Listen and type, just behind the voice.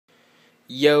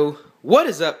Yo, what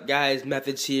is up, guys?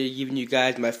 Methodz here, giving you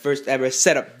guys my first ever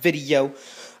setup video.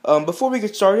 Before we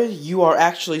get started, you are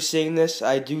actually seeing this.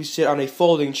 I do sit on a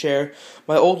folding chair.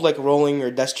 My old, rolling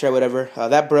or desk chair, whatever,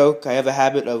 that broke. I have a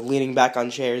habit of leaning back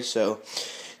on chairs, so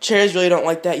chairs really don't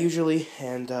like that usually.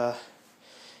 And,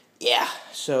 yeah.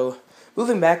 So,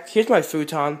 moving back, here's my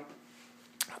futon.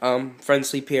 Friends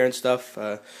sleep here and stuff.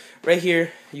 Right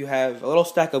here, you have a little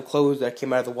stack of clothes that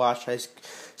came out of the wash. I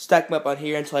stack them up on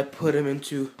here until I put them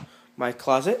into my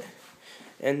closet.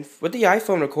 And with the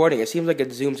iPhone recording, it seems like it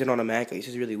zooms in automatically. This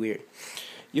is really weird.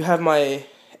 You have my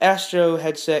Astro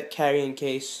headset carrying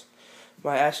case,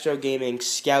 my Astro Gaming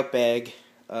scout bag,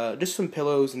 just some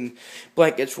pillows and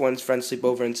blankets for when friends sleep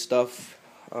over and stuff,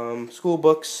 school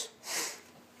books.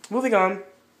 Moving on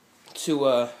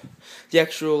to the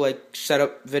actual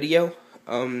setup video.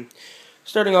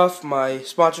 Starting off, my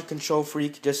sponsor Control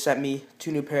Freak just sent me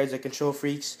 2 new pairs of Control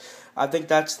Freaks. I think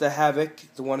that's the Havoc,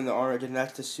 the one in the orange, and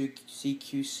that's the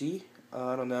CQC.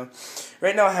 I don't know.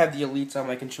 Right now I have the Elites on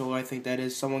my controller. I think that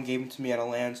is. Someone gave them to me at a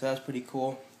LAN, so that's pretty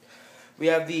cool. We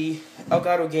have the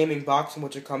Elgato Gaming box in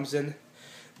which it comes in.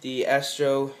 The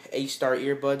Astro A-Star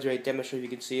earbuds right there. I'm not sure if you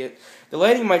can see it. The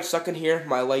lighting might suck in here.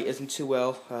 My light isn't too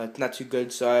well. It's not too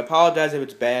good, so I apologize if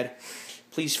it's bad.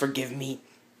 Please forgive me.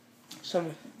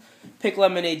 Some Pink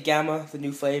Lemonade Gamma, the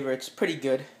new flavor. It's pretty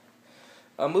good.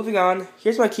 Moving on,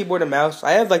 here's my keyboard and mouse.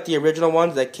 I have the original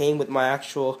ones that came with my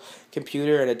actual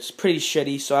computer, and it's pretty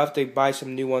shitty, so I have to buy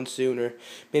some new ones soon, or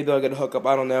maybe I'll get a hookup,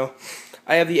 I don't know.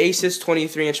 I have the Asus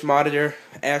 23-inch monitor,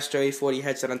 Astro A40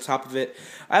 headset on top of it.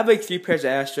 I have 3 pairs of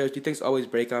Astros. These things always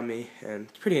break on me, and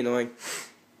it's pretty annoying.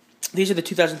 These are the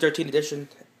 2013 edition,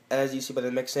 as you see by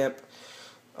the mix amp.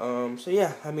 So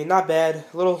yeah, I mean, not bad.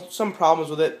 Some problems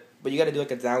with it, but you gotta do a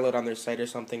download on their site or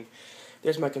something.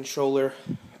 There's my controller.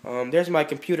 There's my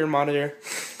computer monitor.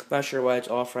 Not sure why it's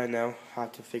off right now. I'll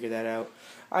have to figure that out.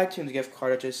 iTunes gift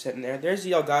card just sitting there. There's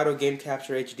the Elgato Game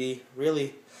Capture HD.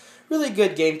 Really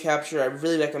good game capture. I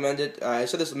really recommend it. I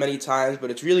said this many times, but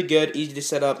it's really good, easy to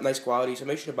set up, nice quality, so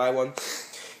make sure to buy one.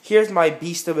 Here's my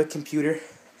beast of a computer. It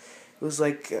was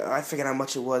I forget how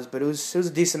much it was, but it was a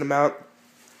decent amount.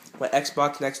 My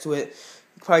Xbox next to it.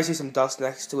 You can probably see some dust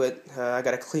next to it. I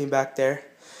got to clean back there.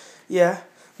 Yeah.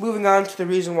 Moving on to the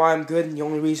reason why I'm good, and the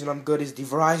only reason I'm good is the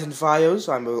Verizon Fios.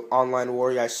 I'm an online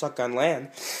warrior. I suck on LAN.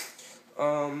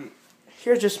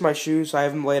 Here's just my shoes. I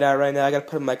have them laid out right now. I gotta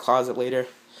put them in my closet later.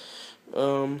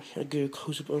 I get a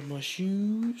close-up of my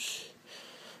shoes.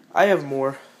 I have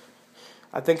more.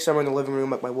 I think somewhere in the living room,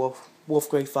 my Wolf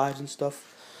Grade 5s and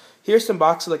stuff. Here's some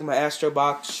boxes, my Astro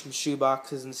box, some shoe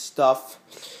boxes and stuff.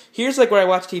 Here's where I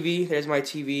watch TV. There's my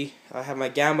TV. I have my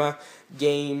Gamma,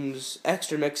 games,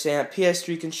 extra mix amp,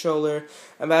 PS3 controller,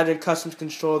 Imagine Customs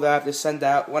controller that I have to send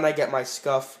out when I get my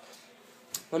scuff.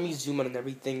 Let me zoom in on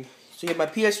everything. So you have my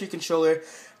PS3 controller.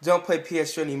 Don't play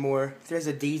PS3 anymore. There's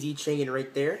a daisy chain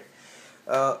right there.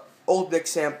 Old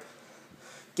mix amp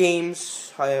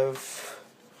games. I have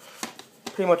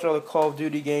pretty much all the Call of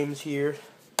Duty games here.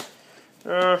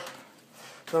 Don't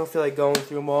feel like going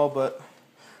through them all, but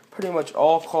pretty much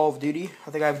all Call of Duty.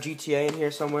 I think I have GTA in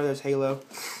here somewhere. There's Halo.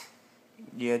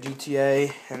 Yeah,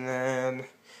 GTA. And then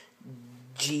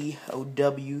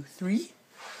GOW3.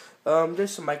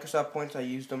 There's some Microsoft points. I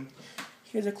used them.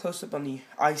 Here's a close-up on the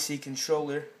IC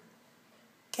controller.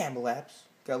 Camel apps.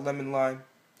 Got lemon lime,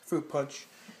 fruit punch,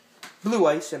 blue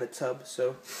ice, and a tub.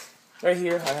 So, right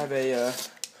here, I have a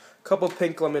couple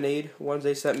pink lemonade ones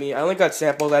they sent me. I only got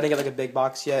samples. I didn't get a big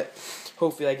box yet.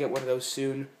 Hopefully I get one of those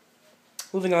soon.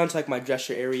 Moving on to my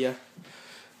dresser area.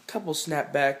 Couple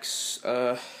snapbacks.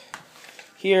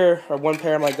 Here are 1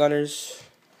 pair of my Gunners.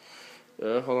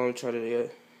 Hold on, I'm trying to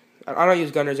get. I don't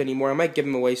use Gunners anymore. I might give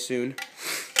them away soon.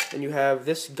 And you have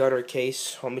this Gunner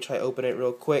case. Let me try to open it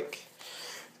real quick.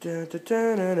 Yeah,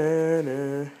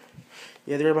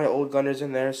 there are my old Gunners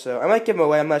in there, so I might give them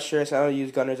away. I'm not sure, so I don't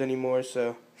use Gunners anymore,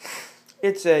 so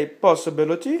it's a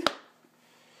possibility.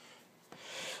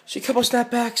 So a couple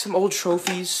snapbacks, some old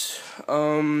trophies,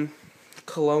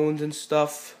 colognes and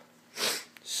stuff,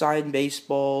 signed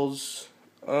baseballs,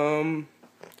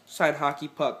 signed hockey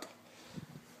puck,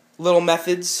 little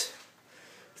Methodz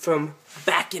from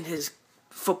back in his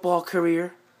football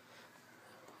career.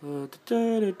 The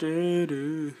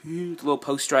little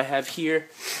poster I have here.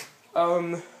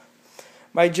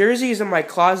 My jersey is in my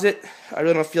closet. I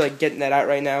really don't feel like getting that out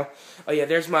right now. Oh yeah,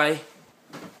 there's my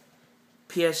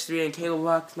PS3 and cable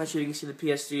box. I'm not sure you can see the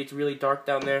PS3. It's really dark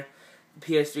down there. The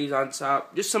PS3 is on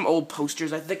top. Just some old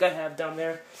posters I think I have down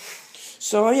there.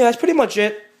 So yeah, that's pretty much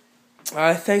it.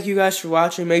 Thank you guys for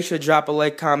watching. Make sure to drop a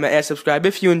like, comment, and subscribe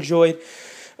if you enjoyed.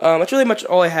 That's really much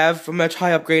all I have. I'm gonna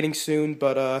try upgrading soon,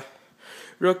 but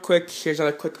real quick, here's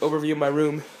another quick overview of my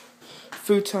room.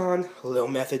 Futon, little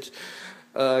Methodz,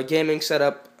 gaming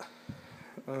setup,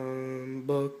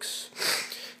 books,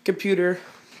 computer,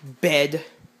 bed.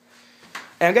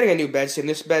 And I'm getting a new bed soon.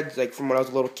 This bed's like from when I was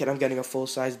a little kid. I'm getting a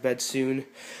full-size bed soon.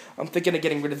 I'm thinking of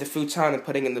getting rid of the futon and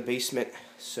putting it in the basement.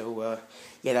 So,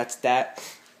 yeah, that's that.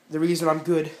 The reason I'm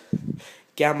good.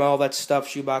 Gamma, all that stuff,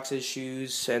 shoeboxes,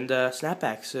 shoes, and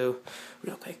snapbacks. So,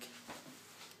 real quick,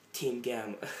 Team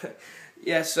Gamma.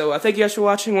 Yeah, so thank you guys for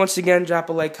watching. Once again, drop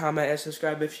a like, comment, and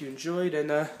subscribe if you enjoyed.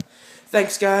 And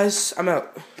thanks, guys. I'm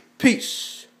out.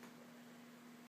 Peace.